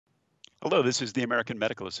Hello, this is the American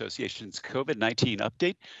Medical Association's COVID-19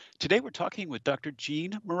 update. Today we're talking with Dr.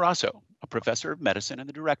 Jeanne Marrazzo, a professor of medicine and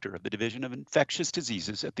the director of the Division of Infectious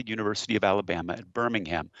Diseases at the University of Alabama at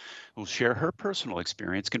Birmingham, who will share her personal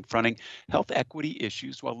experience confronting health equity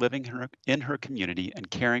issues while living in her community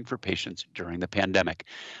and caring for patients during the pandemic.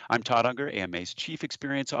 I'm Todd Unger, AMA's Chief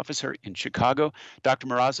Experience Officer in Chicago. Dr.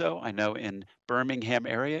 Marrazzo, I know in Birmingham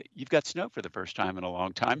area, you've got snow for the first time in a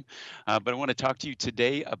long time. But I want to talk to you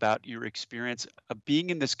today about your experience of being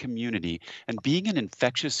in this community and being an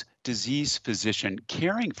infectious disease physician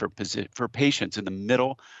caring for patients in the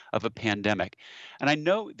middle of a pandemic. And I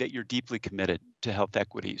know that you're deeply committed to health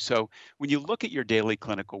equity. So when you look at your daily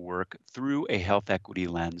clinical work through a health equity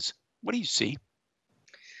lens, what do you see?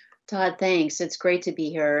 Todd, thanks. It's great to be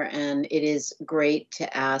here, and it is great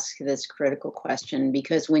to ask this critical question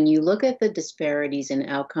because when you look at the disparities in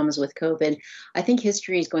outcomes with COVID, I think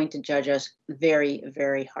history is going to judge us very,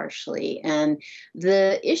 very harshly. And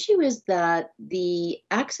the issue is that the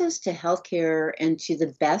access to healthcare and to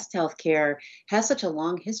the best healthcare has such a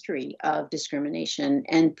long history of discrimination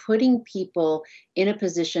and putting people in a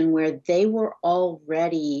position where they were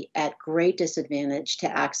already at great disadvantage to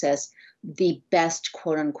access the best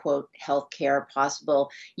quote unquote healthcare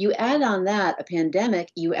possible. You add on that a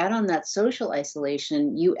pandemic, you add on that social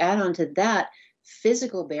isolation, you add on to that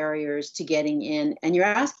physical barriers to getting in, and you're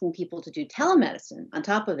asking people to do telemedicine on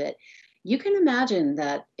top of it. You can imagine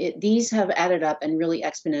that these have added up and really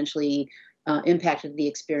exponentially impacted the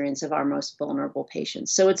experience of our most vulnerable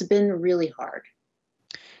patients. So it's been really hard.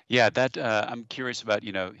 Yeah, that I'm curious about,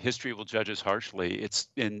 history will judge us harshly. It's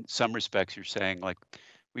in some respects, you're saying like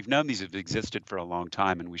we've known these have existed for a long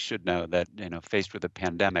time, and we should know that, faced with a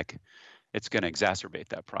pandemic, it's going to exacerbate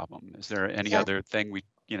that problem. Is there any Exactly. other thing that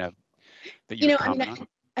you would I mean, comment on?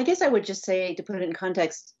 I guess I would just say to put it in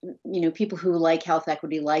context, people who like health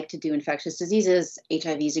equity like to do infectious diseases.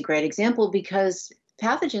 HIV is a great example because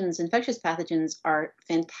infectious pathogens are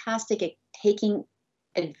fantastic at taking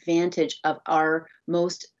advantage of our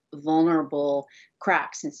most vulnerable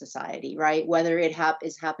cracks in society, right? Whether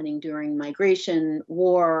is happening during migration,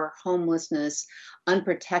 war, homelessness,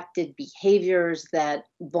 unprotected behaviors that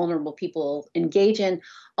vulnerable people engage in,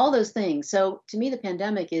 all those things. So to me, the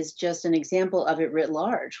pandemic is just an example of it writ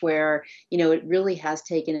large, where, it really has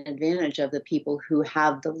taken advantage of the people who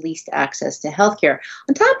have the least access to healthcare.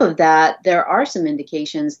 On top of that, there are some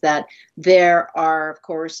indications that there are, of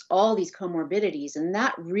course, all these comorbidities, and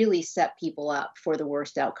that really set people up for the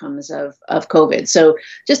worst outcomes of COVID. So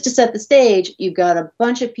just to set the stage, you've got a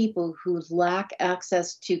bunch of people who lack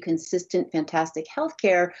access to consistent, fantastic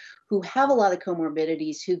healthcare, who have a lot of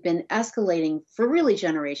comorbidities, who've been escalating for really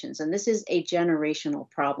generations. And this is a generational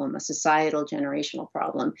problem, a societal generational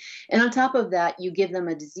problem. And on top of that, you give them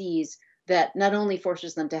a disease that not only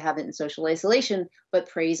forces them to have it in social isolation, but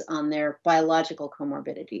preys on their biological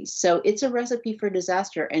comorbidities. So it's a recipe for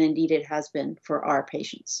disaster, and indeed it has been for our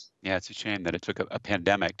patients. Yeah, it's a shame that it took a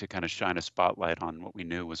pandemic to kind of shine a spotlight on what we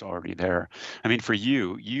knew was already there. I mean, for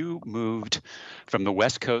you, you moved from the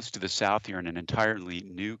West Coast to the South. You're in an entirely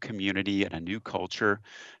new community and a new culture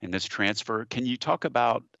in this transfer. Can you talk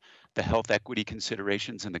about the health equity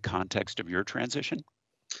considerations in the context of your transition?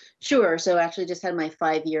 Sure. So actually just had my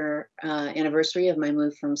 5-year anniversary of my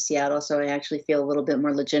move from Seattle. So I actually feel a little bit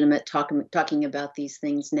more legitimate talking about these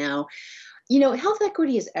things now. Health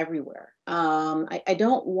equity is everywhere. I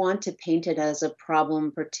don't want to paint it as a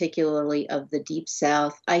problem, particularly of the Deep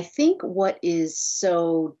South. I think what is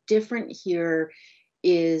so different here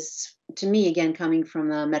is, to me, again, coming from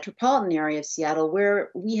the metropolitan area of Seattle, where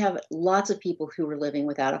we have lots of people who are living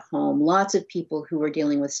without a home, lots of people who are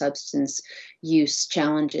dealing with substance use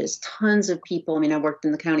challenges, tons of people. I mean, I worked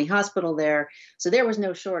in the county hospital there, so there was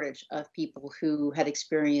no shortage of people who had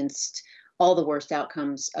experienced all the worst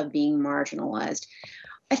outcomes of being marginalized.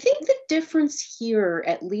 I think the difference here,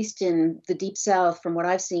 at least in the Deep South, from what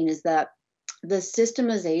I've seen, is that the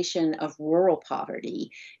systemization of rural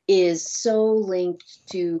poverty is so linked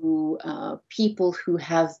to people who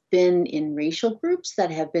have been in racial groups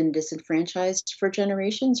that have been disenfranchised for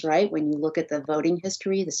generations, right? When you look at the voting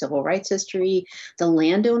history, the civil rights history, the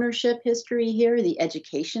land ownership history here, the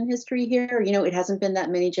education history here, it hasn't been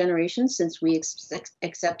that many generations since we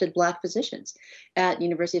accepted Black physicians at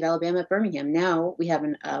University of Alabama at Birmingham. Now we have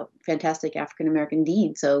a fantastic African-American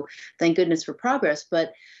dean, so thank goodness for progress.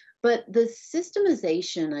 But the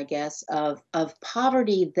systemization, I guess, of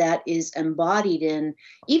poverty that is embodied in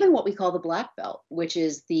even what we call the Black Belt, which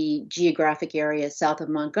is the geographic area south of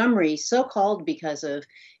Montgomery, so called because of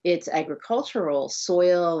its agricultural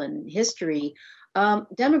soil and history,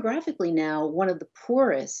 demographically now one of the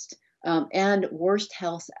poorest and worst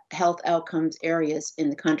health outcomes areas in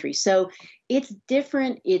the country. So it's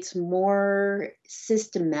different. It's more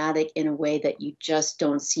systematic in a way that you just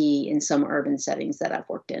don't see in some urban settings that I've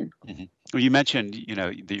worked in. Hmm. Well, you mentioned,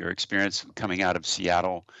 your experience coming out of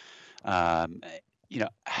Seattle. Um,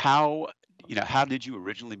 how how did you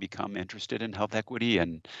originally become interested in health equity,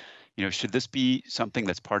 and should this be something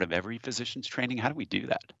that's part of every physician's training? How do we do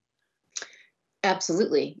that?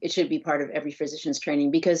 Absolutely. It should be part of every physician's training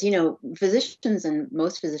because, physicians and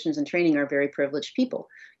most physicians in training are very privileged people.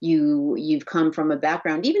 You've come from a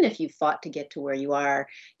background, even if you fought to get to where you are,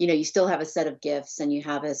 you still have a set of gifts and you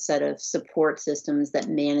have a set of support systems that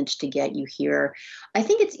manage to get you here. I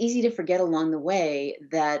think it's easy to forget along the way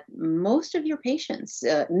that most of your patients,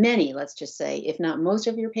 many, let's just say, if not most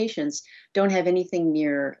of your patients, don't have anything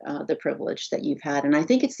near the privilege that you've had. And I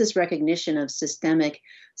think it's this recognition of systemic,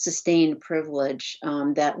 sustained privilege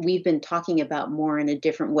that we've been talking about more in a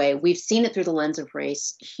different way. We've seen it through the lens of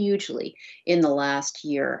race hugely in the last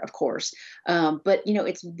year, of course, but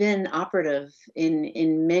it's been operative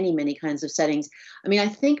in many, many kinds of settings. I mean, I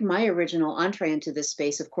think my original entree into this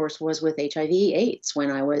space, of course, was with HIV/AIDS when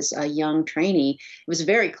I was a young trainee. It was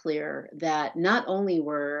very clear that not only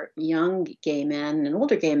were young gay men and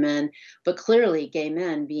older gay men, but clearly gay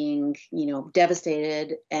men being,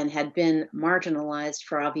 devastated and had been marginalized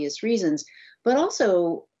for obvious reasons. But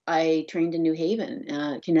also, I trained in New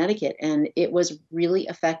Haven, Connecticut, and it was really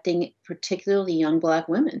affecting particularly young Black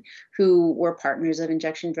women who were partners of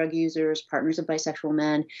injection drug users, partners of bisexual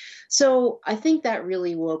men. So I think that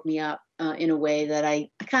really woke me up in a way that I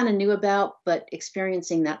kind of knew about, but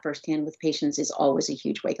experiencing that firsthand with patients is always a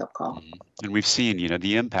huge wake-up call. Mhm. And we've seen,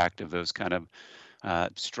 the impact of those kind of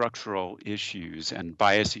structural issues and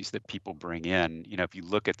biases that people bring in. If you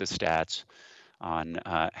look at the stats on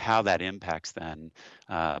how that impacts then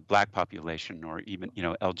Black population or even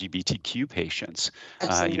LGBTQ patients,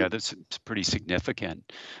 Absolutely. that's pretty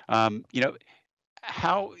significant. Um, you know,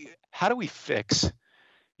 how how do we fix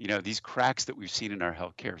these cracks that we've seen in our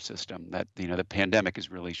healthcare system that the pandemic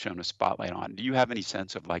has really shown a spotlight on? Do you have any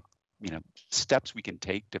sense of steps we can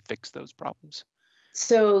take to fix those problems?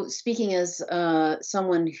 So, speaking as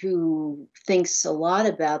someone who thinks a lot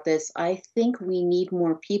about this, I think we need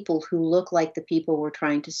more people who look like the people we're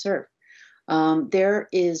trying to serve. There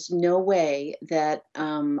is no way that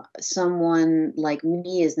someone like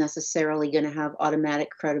me is necessarily going to have automatic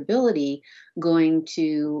credibility going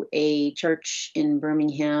to a church in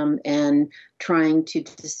Birmingham and trying to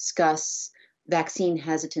discuss vaccine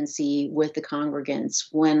hesitancy with the congregants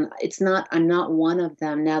when I'm not one of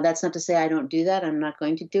them. Now, that's not to say I don't do that. I'm not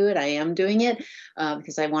going to do it. I am doing it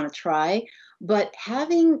because I want to try. But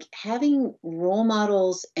having role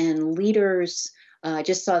models and leaders. I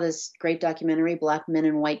just saw this great documentary, Black Men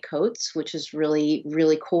in White Coats, which is really,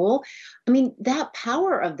 really cool. I mean, that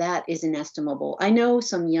power of that is inestimable. I know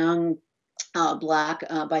some young Black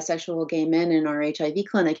bisexual gay men in our HIV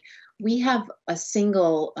clinic. We have a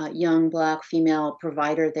single young Black female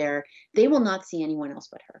provider there. They will not see anyone else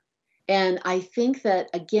but her. And I think that,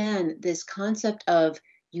 again, this concept of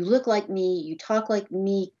you look like me, you talk like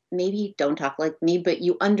me, maybe you don't talk like me, but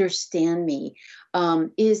you understand me,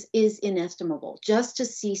 is inestimable. Just to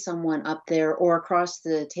see someone up there or across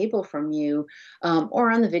the table from you,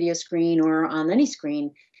 or on the video screen or on any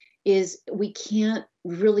screen, is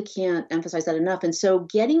really can't emphasize that enough. And so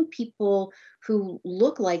getting people who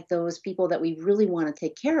look like those people that we really want to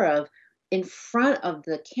take care of in front of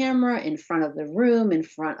the camera, in front of the room, in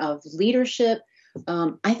front of leadership,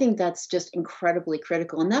 I think that's just incredibly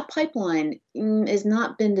critical. And that pipeline has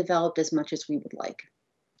not been developed as much as we would like.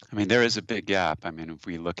 I mean, there is a big gap. I mean, if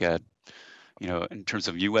we look at in terms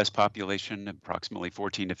of U.S. population, approximately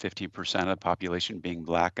 14 to 15% of the population being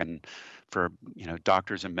Black, and for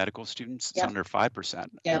doctors and medical students, it's Yep. under 5%.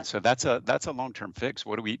 And Yep. so that's a long-term fix.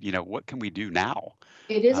 What do we, what can we do now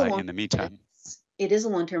It is a in the meantime? It is a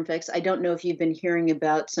long-term fix. I don't know if you've been hearing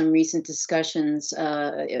about some recent discussions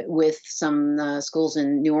with some schools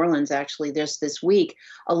in New Orleans, actually, just this week.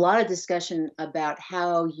 A lot of discussion about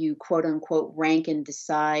how you, quote unquote, rank and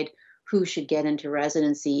decide who should get into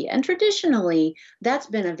residency. And traditionally, that's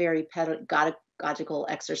been a very pedagogical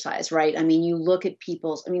exercise, right? I mean, you look at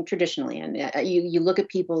traditionally, and you look at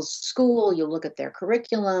people's school, you look at their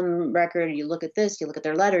curriculum record, you look at this, you look at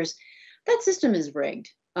their letters. That system is rigged.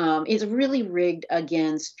 It's really rigged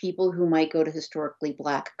against people who might go to historically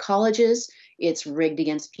Black colleges. It's rigged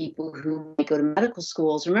against people who might go to medical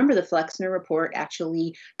schools. Remember, the Flexner report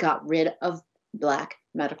actually got rid of Black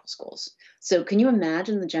medical schools. So can you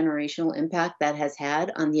imagine the generational impact that has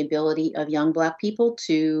had on the ability of young Black people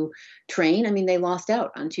to train? I mean, they lost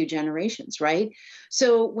out on 2 generations, right?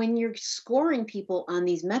 So when you're scoring people on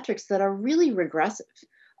these metrics that are really regressive,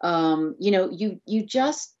 you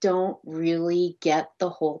just don't really get the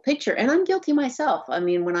whole picture. And I'm guilty myself. I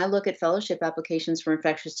mean, when I look at fellowship applications for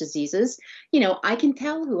infectious diseases, I can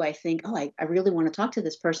tell who I think, oh, I really want to talk to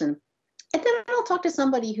this person. And then I'll talk to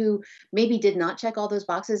somebody who maybe did not check all those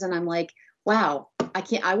boxes, and I'm like, wow,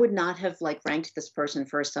 I would not have like ranked this person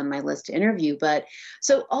first on my list to interview. But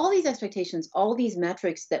so all these expectations, all these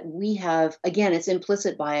metrics that we have, again, it's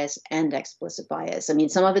implicit bias and explicit bias. I mean,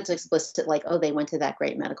 some of it's explicit, like, oh, they went to that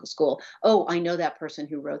great medical school. Oh, I know that person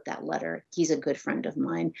who wrote that letter. He's a good friend of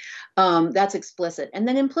mine. That's explicit. And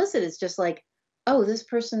then implicit is just like, oh, this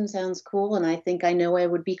person sounds cool, and I think I know I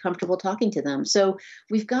would be comfortable talking to them. So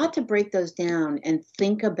we've got to break those down and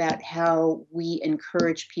think about how we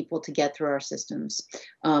encourage people to get through our systems,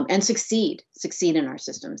 and succeed in our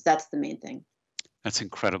systems. That's the main thing. That's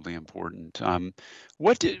incredibly important.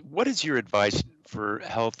 What is your advice for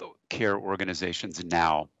health care organizations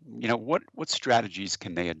now? What strategies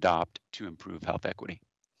can they adopt to improve health equity?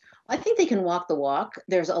 I think they can walk the walk.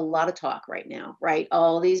 There's a lot of talk right now, right?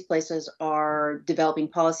 All these places are developing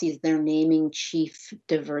policies. They're naming chief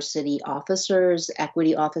diversity officers,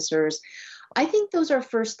 equity officers. I think those are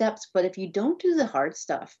first steps, but if you don't do the hard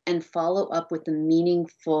stuff and follow up with the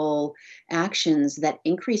meaningful actions that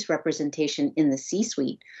increase representation in the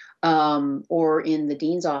C-suite, or in the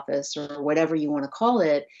dean's office or whatever you want to call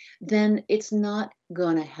it, then it's not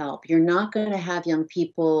going to help. You're not going to have young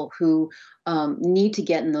people who need to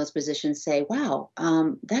get in those positions say, "Wow,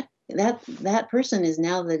 that person is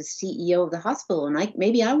now the CEO of the hospital, and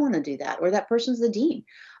maybe I want to do that." Or that person's the dean.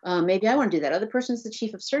 Maybe I want to do that. Other person's the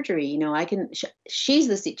chief of surgery. She's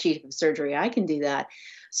the chief of surgery. I can do that.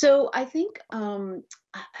 So I think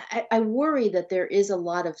I worry that there is a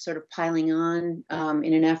lot of sort of piling on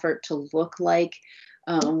in an effort to look like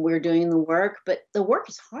we're doing the work, but the work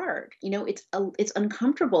is hard. It's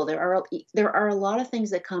uncomfortable. There are a lot of things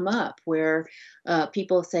that come up where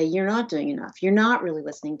people say, "You're not doing enough. You're not really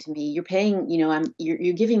listening to me. You're paying.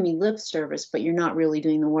 You're giving me lip service, but you're not really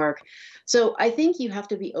doing the work." So I think you have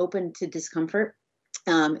to be open to discomfort.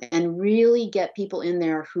 And really get people in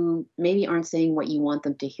there who maybe aren't saying what you want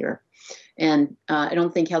them to hear. And I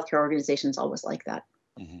don't think healthcare organizations always like that.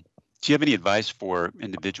 Mm-hmm. Do you have any advice for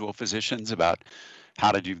individual physicians about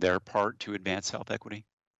how to do their part to advance health equity?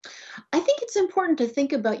 I think it's important to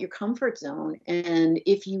think about your comfort zone and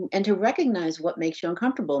to recognize what makes you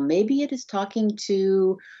uncomfortable. Maybe it is talking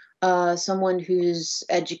to someone whose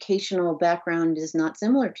educational background is not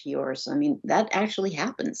similar to yours. I mean, that actually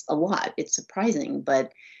happens a lot. It's surprising,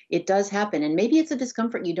 but it does happen. And maybe it's a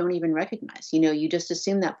discomfort you don't even recognize. You just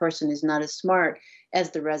assume that person is not as smart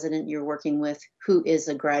as the resident you're working with who is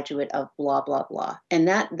a graduate of blah, blah, blah. And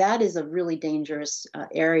that is a really dangerous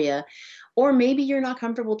area. Or maybe you're not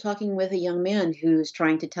comfortable talking with a young man who's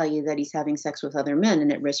trying to tell you that he's having sex with other men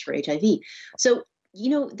and at risk for HIV. So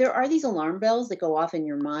there are these alarm bells that go off in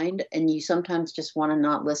your mind, and you sometimes just want to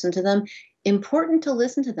not listen to them. Important to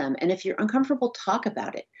listen to them. And if you're uncomfortable, talk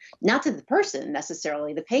about it. Not to the person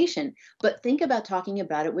necessarily, the patient, but think about talking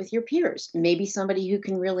about it with your peers. Maybe somebody who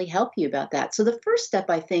can really help you about that. So the first step,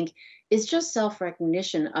 I think, is just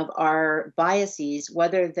self-recognition of our biases,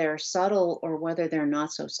 whether they're subtle or whether they're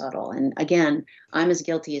not so subtle. And again, I'm as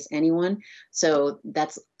guilty as anyone. So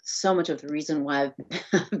that's so much of the reason why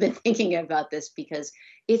I've been thinking about this, because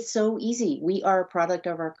it's so easy. We are a product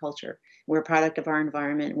of our culture. We're a product of our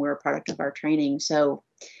environment. We're a product of our training. So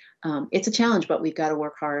it's a challenge, but we've got to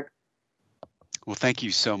work hard. Well, thank you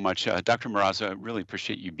so much, Dr. Marrazzo. I really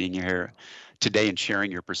appreciate you being here today and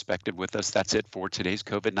sharing your perspective with us. That's it for today's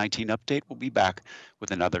COVID-19 update. We'll be back with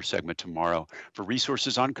another segment tomorrow. For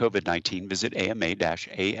resources on COVID-19, visit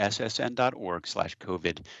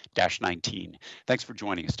ama-assn.org/COVID-19. Thanks for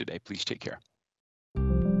joining us today. Please take care.